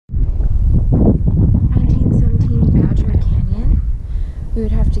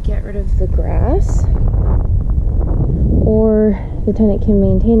to get rid of the grass, or the tenant can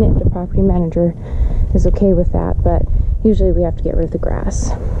maintain it if the property manager is okay with that, but usually we have to get rid of the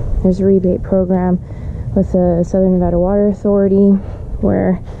grass. There's a rebate program with the Southern Nevada Water Authority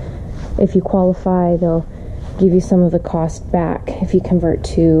where if you qualify, they'll give you some of the cost back if you convert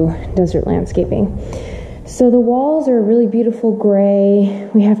to desert landscaping. So the walls are really beautiful gray.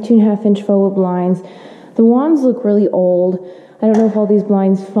 We have 2.5-inch faux blinds. The wands look really old. I don't know if all these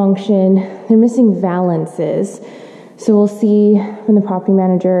blinds function. They're missing valances. So we'll see from the property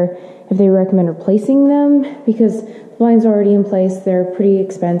manager if they recommend replacing them, because the blinds are already in place. They're pretty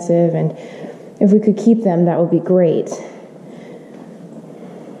expensive, and if we could keep them, that would be great.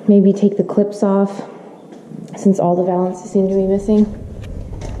 Maybe take the clips off, since all the valances seem to be missing.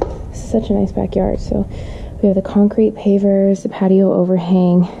 This is such a nice backyard. So we have the concrete pavers, the patio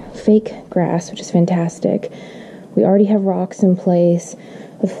overhang, fake grass, which is fantastic. We already have rocks in place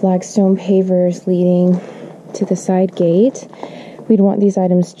with flagstone pavers leading to the side gate. We'd want these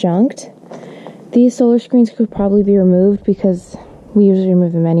items junked. These solar screens could probably be removed because we usually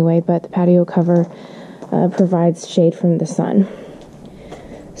remove them anyway, but the patio cover provides shade from the sun.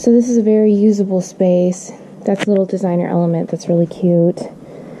 So this is a very usable space. That's a little designer element that's really cute.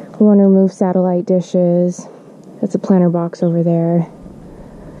 We want to remove satellite dishes. That's a planter box over there.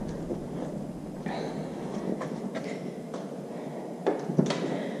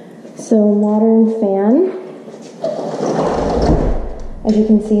 So modern fan. As you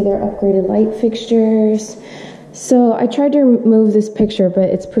can see, they're upgraded light fixtures. So I tried to remove this picture, but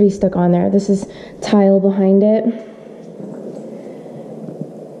it's pretty stuck on there. This is tile behind it.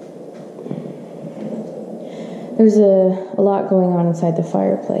 There's a lot going on inside the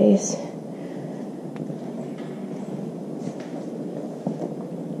fireplace.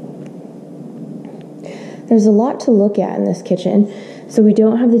 There's a lot to look at in this kitchen. So we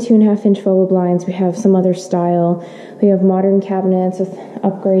don't have the 2.5-inch faux blinds. We have some other style. We have modern cabinets with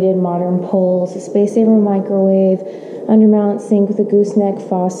upgraded modern pulls, a space-saver microwave, undermount sink with a gooseneck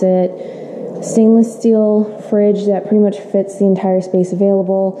faucet, stainless steel fridge that pretty much fits the entire space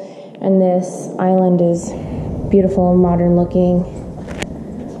available, and this island is beautiful and modern looking.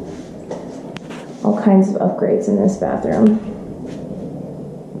 All kinds of upgrades in this bathroom.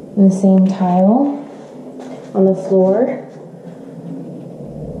 And the same tile on the floor.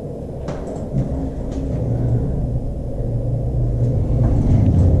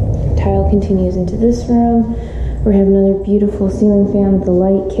 Tile continues into this room. We have another beautiful ceiling fan with the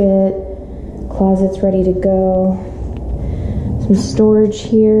light kit. Closets ready to go. Some storage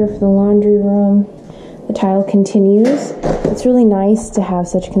here for the laundry room. The tile continues. It's really nice to have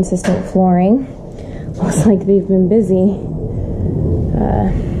such consistent flooring. Looks like they've been busy.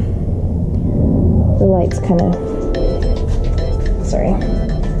 The light's kind of,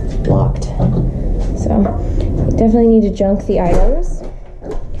 blocked. So, definitely need to junk the items.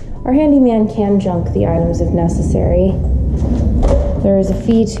 Our handyman can junk the items if necessary. There is a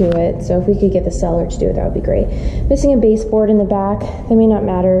fee to it, so if we could get the seller to do it, that would be great. Missing a baseboard in the back. That may not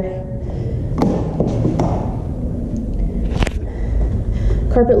matter.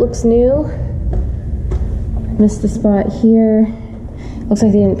 Carpet looks new. Missed the spot here. Looks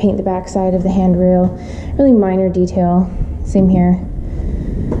like they didn't paint the back side of the handrail. Really minor detail. Same here.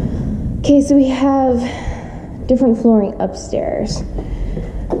 Okay, so we have different flooring upstairs.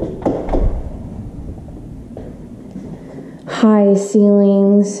 High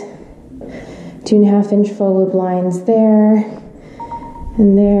ceilings. 2.5-inch faux wood blinds there.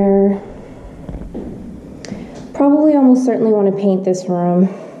 And there. Probably almost certainly want to paint this room.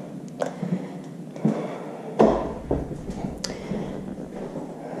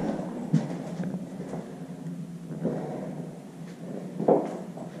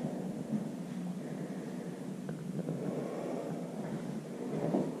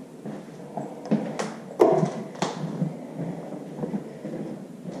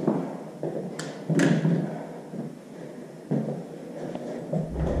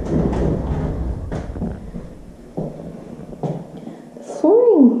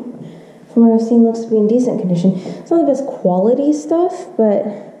 From what I've seen, looks to be in decent condition. It's not the best quality stuff, but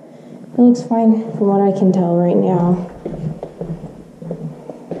it looks fine from what I can tell right now.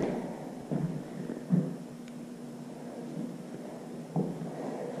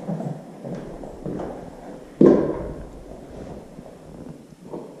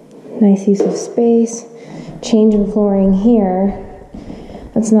 Nice use of space. Change in flooring here.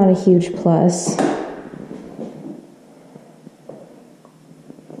 That's not a huge plus.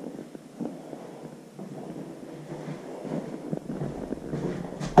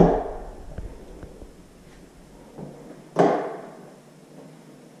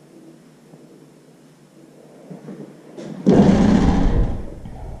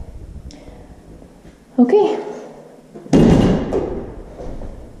 Okay.